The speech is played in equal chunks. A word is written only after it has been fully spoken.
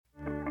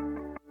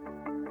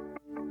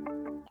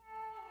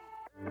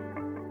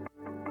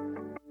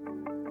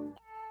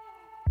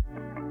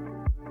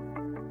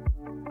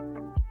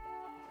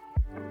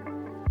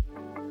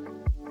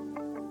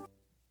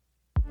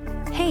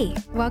Hey,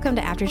 welcome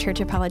to After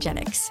Church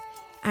Apologetics.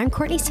 I'm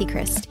Courtney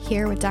Seacrest,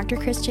 here with Dr.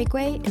 Chris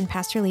Jakway and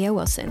Pastor Leo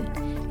Wilson,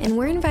 and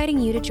we're inviting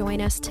you to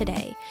join us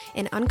today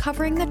in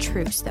uncovering the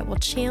truths that will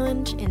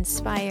challenge,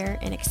 inspire,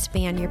 and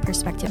expand your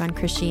perspective on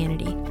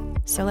Christianity.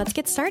 So let's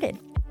get started.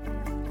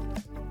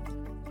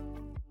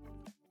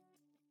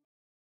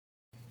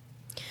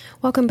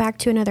 Welcome back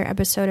to another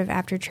episode of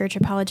After Church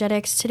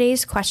Apologetics.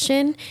 Today's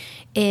question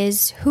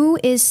is, who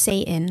is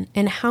Satan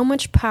and how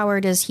much power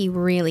does he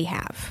really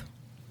have?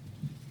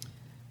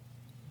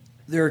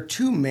 There are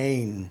two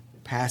main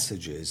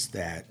passages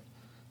that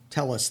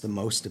tell us the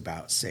most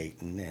about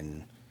Satan,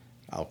 and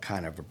I'll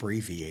kind of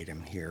abbreviate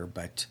them here,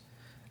 but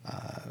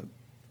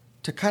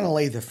to kind of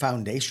lay the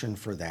foundation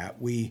for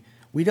that, we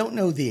don't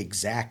know the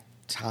exact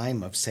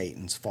time of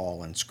Satan's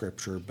fall in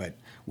Scripture, but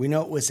we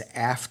know it was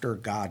after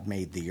God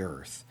made the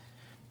earth.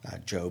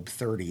 Job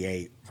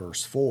 38,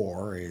 verse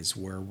 4 is,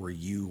 "Where were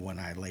you when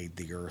I laid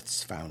the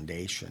earth's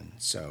foundation?"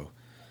 So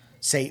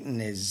Satan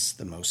is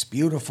the most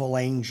beautiful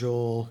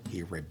angel.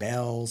 He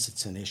rebels.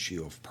 It's an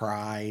issue of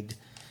pride.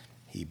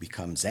 He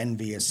becomes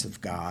envious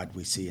of God.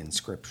 We see in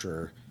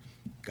Scripture,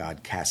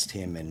 God cast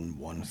him and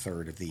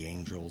 1/3 of the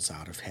angels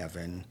out of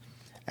heaven.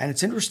 And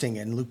it's interesting,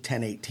 in Luke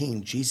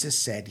 10:18, Jesus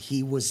said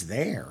he was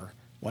there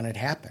when it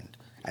happened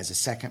as a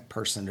second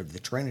person of the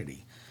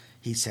Trinity.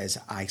 He says,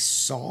 "I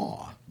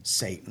saw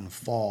Satan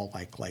fall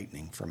like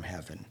lightning from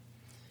heaven."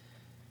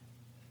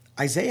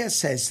 Isaiah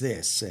says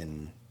this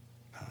in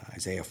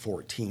Isaiah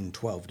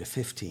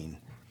 14:12-15,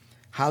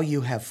 "How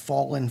you have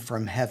fallen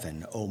from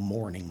heaven, O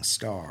morning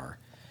star."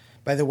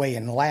 By the way,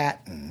 in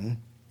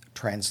Latin,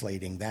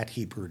 translating that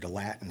Hebrew to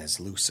Latin as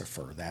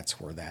Lucifer, that's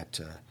where that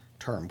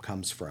term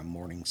comes from,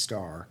 morning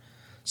star.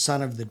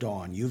 "Son of the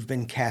dawn, you've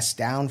been cast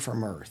down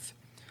from earth.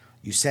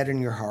 You said in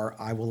your heart,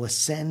 I will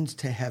ascend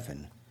to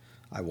heaven.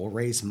 I will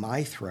raise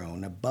my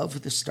throne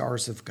above the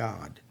stars of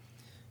God."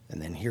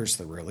 And then here's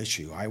the real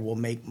issue. "I will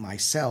make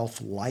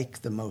myself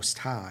like the Most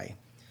High.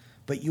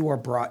 But you are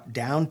brought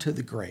down to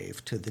the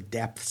grave, to the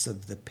depths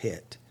of the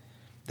pit."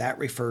 That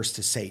refers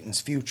to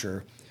Satan's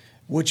future,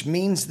 which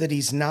means that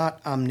he's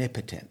not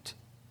omnipotent.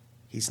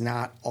 He's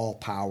not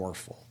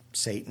all-powerful.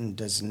 Satan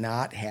does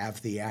not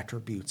have the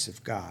attributes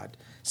of God.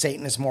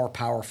 Satan is more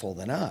powerful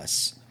than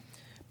us.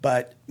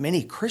 But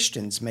many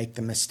Christians make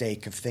the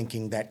mistake of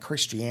thinking that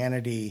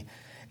Christianity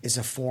is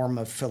a form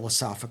of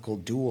philosophical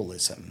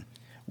dualism,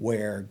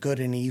 where good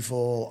and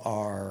evil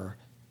are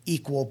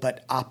equal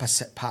but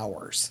opposite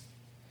powers.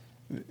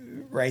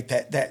 Right?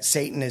 That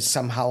Satan is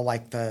somehow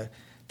like the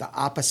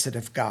opposite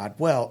of God.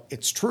 Well,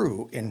 it's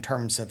true in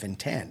terms of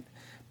intent,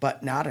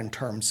 but not in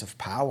terms of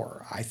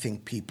power. I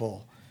think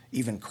people,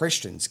 even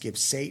Christians, give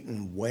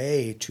Satan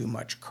way too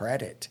much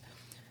credit.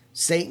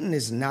 Satan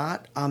is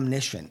not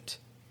omniscient.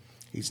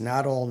 He's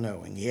not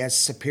all-knowing. He has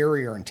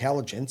superior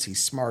intelligence.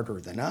 He's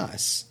smarter than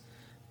us,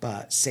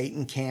 but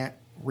Satan can't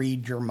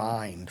read your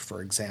mind,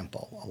 for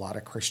example. A lot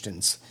of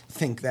Christians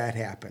think that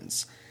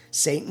happens.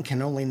 Satan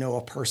can only know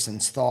a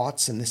person's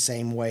thoughts in the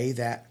same way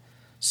that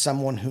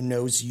someone who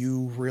knows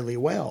you really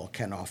well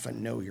can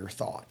often know your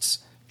thoughts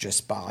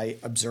just by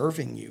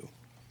observing you.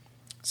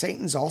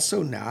 Satan's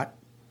also not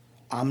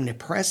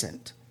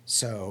omnipresent,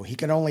 so he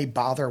can only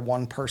bother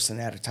one person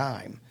at a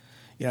time.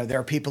 You know,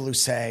 there are people who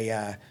say,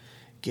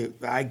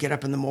 I get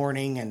up in the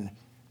morning and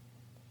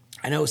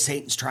I know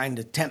Satan's trying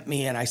to tempt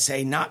me, and I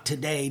say, "Not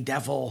today,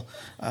 devil,"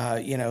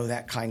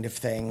 that kind of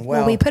thing.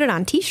 Well, we put it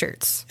on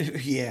T-shirts.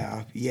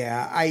 Yeah.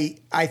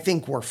 I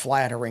think we're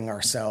flattering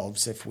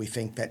ourselves if we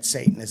think that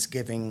Satan is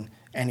giving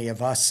any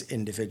of us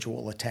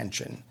individual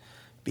attention,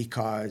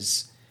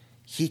 because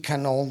he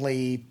can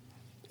only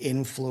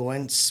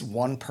influence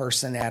one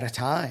person at a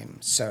time.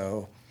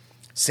 So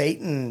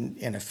Satan,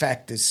 in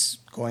effect, is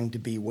going to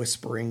be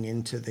whispering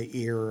into the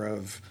ear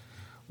of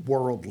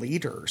world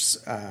leaders,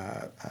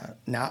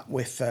 not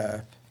with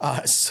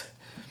us.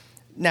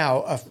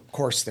 Now, of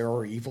course, there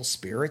are evil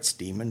spirits.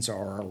 Demons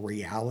are a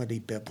reality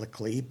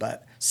biblically,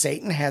 but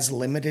Satan has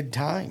limited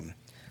time.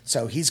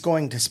 So he's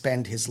going to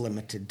spend his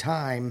limited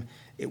time,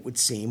 it would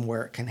seem,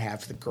 where it can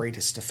have the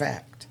greatest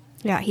effect.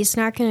 Yeah, he's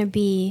not going to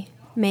be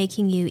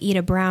making you eat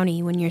a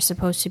brownie when you're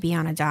supposed to be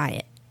on a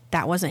diet.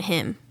 That wasn't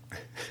him,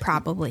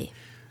 probably.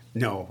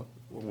 No,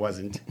 it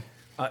wasn't.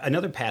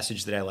 Another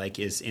passage that I like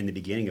is in the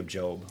beginning of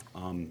Job.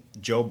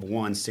 Job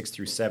 1,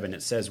 6-7,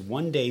 it says,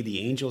 "One day the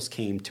angels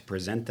came to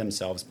present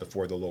themselves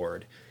before the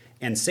Lord,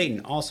 and Satan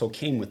also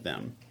came with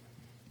them.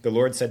 The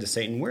Lord said to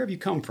Satan, 'Where have you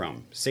come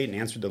from?' Satan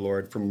answered the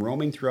Lord, 'From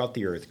roaming throughout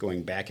the earth,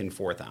 going back and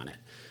forth on it.'"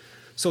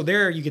 So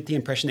there you get the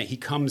impression that he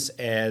comes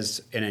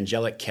as an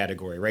angelic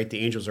category, right? The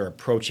angels are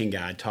approaching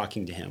God,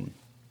 talking to him.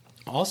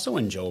 Also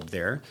in Job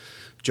there,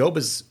 Job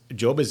is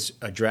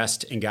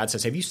addressed, and God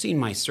says, "Have you seen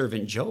my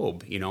servant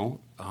Job?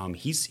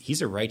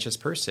 He's a righteous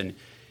person."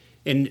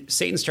 And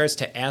Satan starts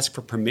to ask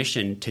for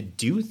permission to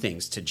do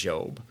things to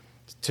Job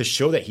to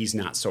show that he's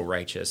not so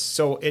righteous.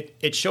 So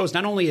it shows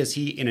not only is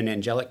he in an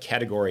angelic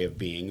category of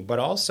being, but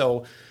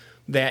also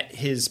that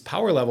his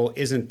power level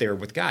isn't there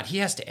with God. He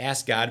has to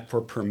ask God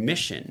for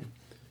permission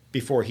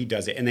before he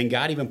does it. And then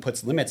God even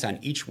puts limits on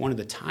each one of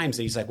the times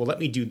that he's like, well, let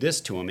me do this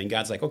to him. And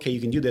God's like, okay,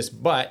 you can do this,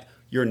 but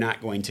you're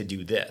not going to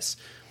do this.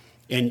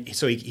 And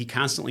so he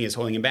constantly is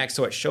holding him back.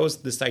 So it shows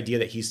this idea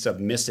that he's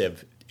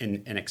submissive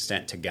in an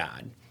extent to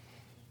God.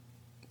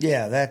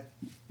 Yeah,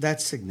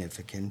 that's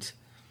significant.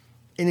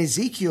 In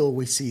Ezekiel,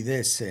 we see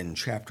this in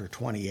chapter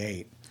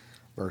 28,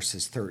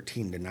 verses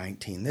 13 to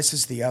 19. This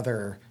is the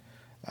other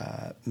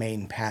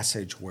main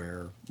passage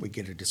where we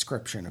get a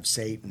description of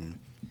Satan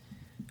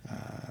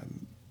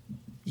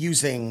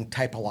using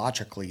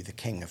typologically the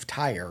king of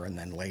Tyre, and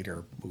then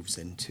later moves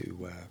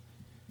into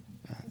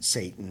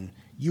Satan.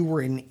 You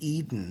were in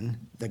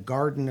Eden, the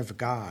garden of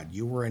God.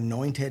 You were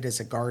anointed as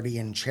a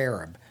guardian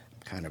cherub. I'm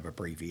kind of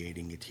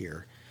abbreviating it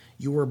here.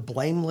 You were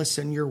blameless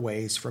in your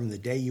ways from the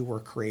day you were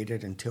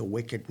created until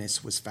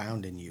wickedness was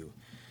found in you.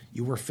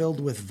 You were filled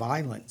with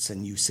violence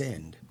and you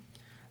sinned.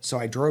 So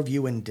I drove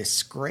you in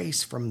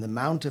disgrace from the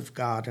mount of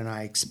God and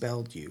I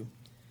expelled you.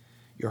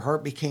 Your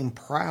heart became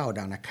proud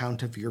on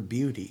account of your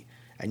beauty,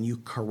 and you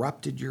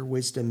corrupted your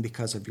wisdom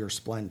because of your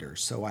splendor.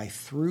 So I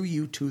threw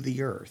you to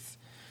the earth.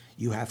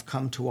 You have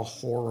come to a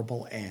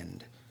horrible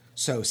end.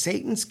 So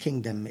Satan's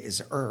kingdom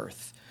is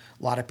earth.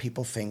 A lot of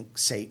people think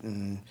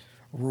Satan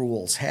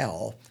rules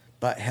hell,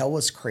 but hell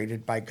was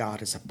created by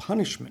God as a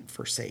punishment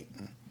for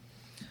Satan.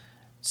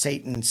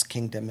 Satan's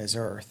kingdom is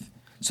earth.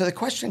 So the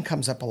question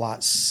comes up a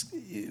lot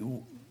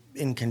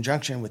in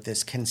conjunction with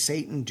this: can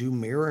Satan do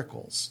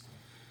miracles?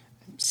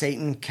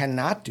 Satan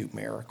cannot do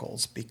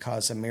miracles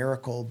because a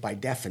miracle, by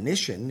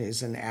definition,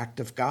 is an act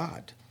of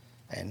God.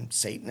 And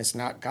Satan is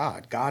not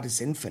God. God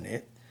is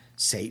infinite.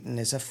 Satan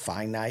is a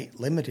finite,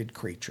 limited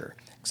creature.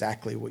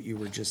 Exactly what you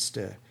were just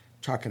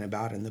talking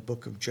about in the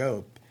book of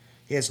Job.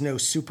 He has no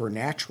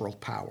supernatural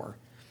power.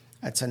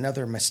 That's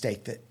another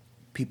mistake that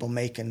people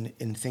make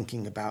in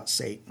thinking about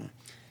Satan.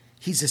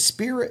 He's a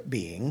spirit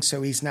being,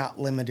 so he's not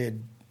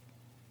limited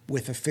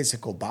with a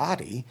physical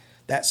body.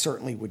 That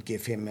certainly would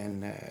give him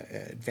an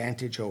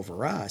advantage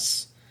over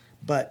us,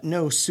 but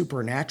no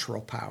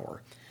supernatural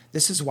power.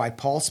 This is why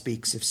Paul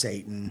speaks of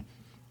Satan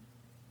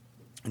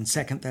in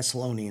 2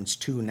 Thessalonians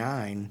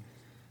 2:9,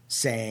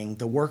 saying,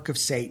 the work of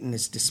Satan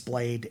is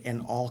displayed in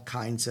all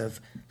kinds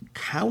of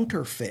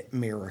counterfeit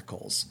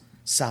miracles,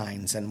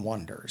 signs, and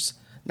wonders,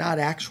 not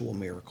actual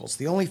miracles.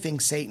 The only thing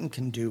Satan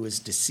can do is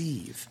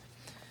deceive.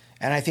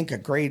 And I think a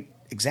great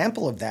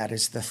example of that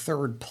is the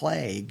third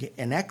plague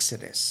in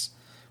Exodus,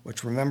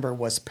 which, remember,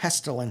 was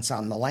pestilence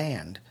on the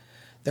land.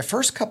 The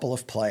first couple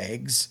of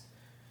plagues,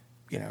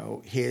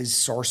 his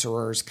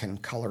sorcerers can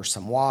color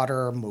some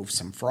water, move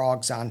some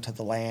frogs onto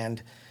the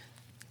land.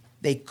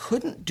 They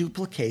couldn't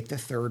duplicate the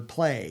third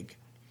plague.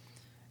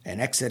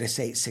 In Exodus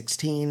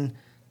 8:16,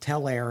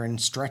 tell Aaron,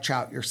 stretch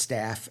out your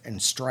staff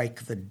and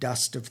strike the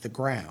dust of the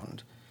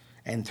ground.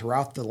 And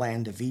throughout the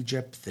land of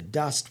Egypt, the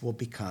dust will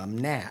become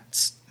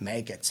gnats,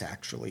 maggots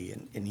actually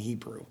in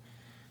Hebrew.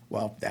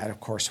 Well, that, of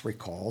course,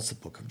 recalls the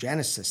book of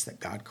Genesis, that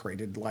God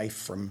created life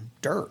from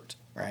dirt,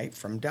 right,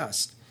 from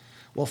dust.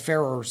 Well,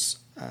 Pharaoh's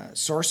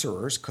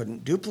sorcerers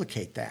couldn't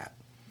duplicate that.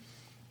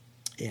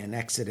 In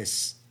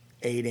Exodus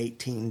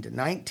 8:18 to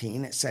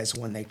 19, it says,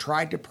 when they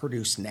tried to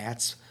produce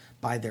gnats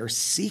by their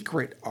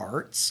secret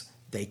arts,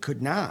 they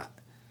could not.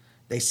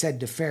 They said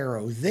to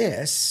Pharaoh,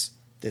 this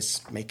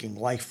making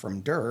life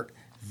from dirt,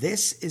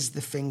 this is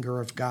the finger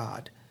of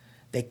God.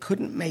 They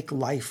couldn't make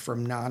life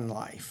from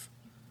non-life.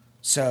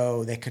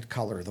 So they could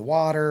color the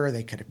water,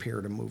 they could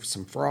appear to move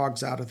some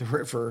frogs out of the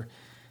river,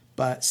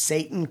 but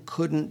Satan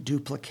couldn't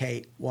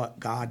duplicate what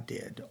God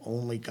did.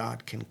 Only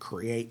God can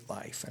create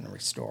life and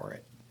restore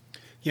it.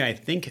 Yeah, I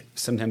think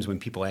sometimes when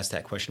people ask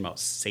that question about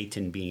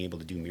Satan being able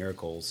to do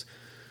miracles,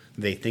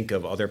 they think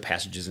of other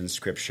passages in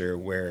Scripture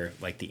where,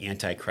 like, the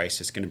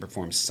Antichrist is going to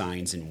perform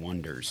signs and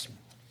wonders.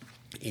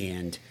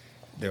 And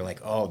they're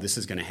like, oh, this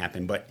is going to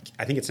happen. But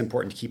I think it's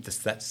important to keep the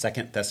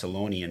 2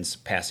 Thessalonians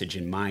passage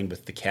in mind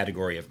with the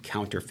category of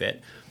counterfeit.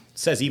 It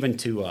says even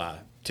to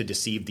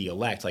deceive the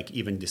elect, like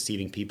even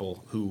deceiving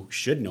people who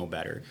should know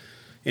better.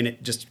 And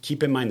it just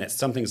keep in mind that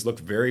some things look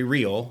very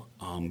real,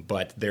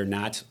 but they're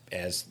not,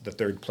 as the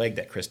third plague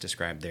that Chris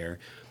described there.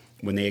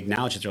 When they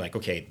acknowledge it, they're like,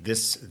 okay,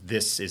 this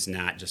is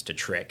not just a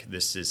trick.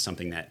 This is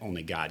something that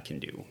only God can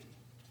do.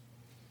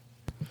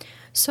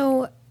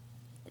 So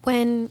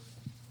when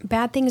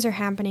bad things are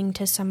happening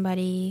to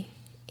somebody,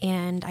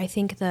 and I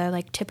think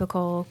the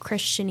typical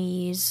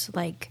Christianese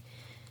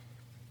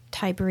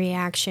type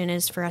reaction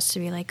is for us to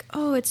be like,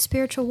 oh, it's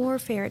spiritual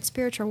warfare. It's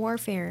spiritual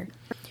warfare.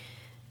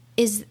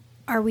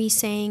 Are we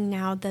saying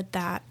now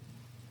that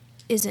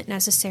isn't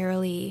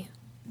necessarily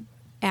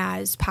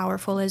as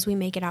powerful as we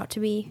make it out to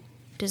be?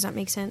 Does that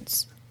make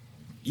sense?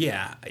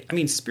 Yeah. I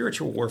mean,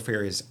 spiritual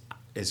warfare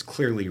is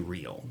clearly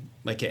real.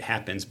 Like, it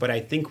happens. But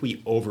I think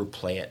we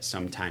overplay it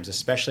sometimes,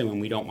 especially when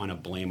we don't want to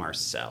blame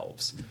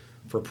ourselves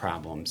for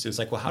problems. It's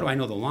like, well, how do I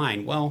know the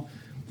line? Well,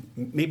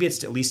 maybe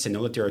it's at least to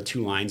know that there are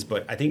two lines,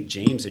 but I think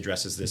James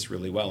addresses this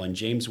really well. In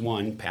James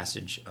 1,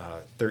 passage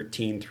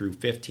 13 through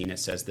 15, it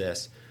says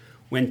this: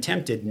 when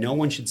tempted, no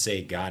one should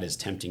say, God is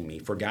tempting me,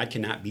 for God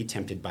cannot be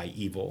tempted by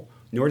evil,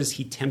 nor does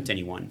he tempt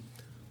anyone.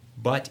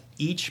 But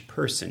each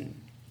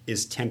person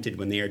is tempted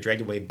when they are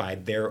dragged away by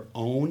their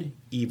own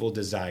evil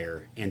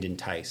desire and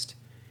enticed.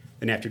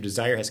 Then after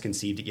desire has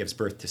conceived, it gives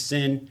birth to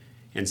sin,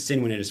 and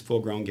sin, when it is full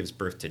grown, gives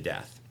birth to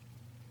death.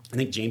 I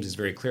think James is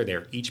very clear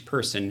there. Each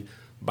person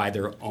by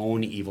their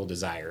own evil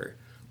desire.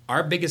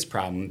 Our biggest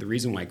problem, the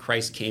reason why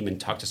Christ came and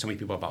talked to so many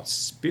people about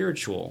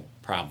spiritual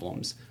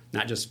problems,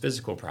 not just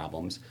physical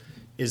problems,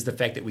 is the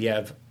fact that we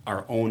have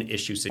our own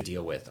issues to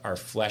deal with, our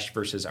flesh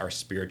versus our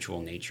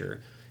spiritual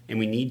nature. And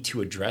we need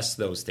to address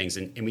those things.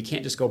 And we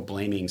can't just go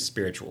blaming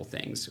spiritual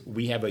things.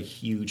 We have a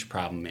huge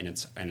problem, and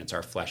it's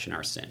our flesh and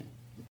our sin.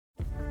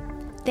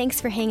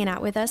 Thanks for hanging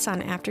out with us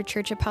on After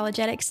Church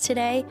Apologetics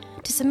today.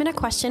 To submit a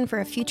question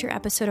for a future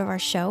episode of our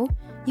show,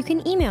 you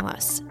can email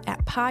us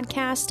at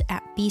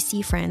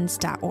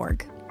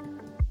podcast@bcfriends.org.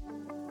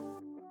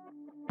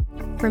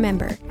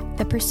 Remember,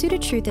 the pursuit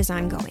of truth is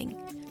ongoing,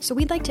 so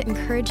we'd like to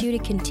encourage you to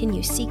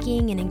continue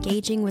seeking and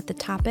engaging with the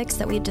topics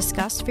that we've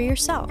discussed for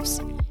yourselves.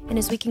 And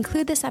as we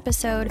conclude this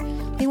episode,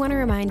 we want to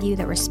remind you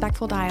that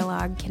respectful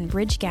dialogue can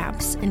bridge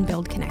gaps and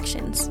build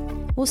connections.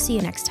 We'll see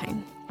you next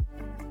time.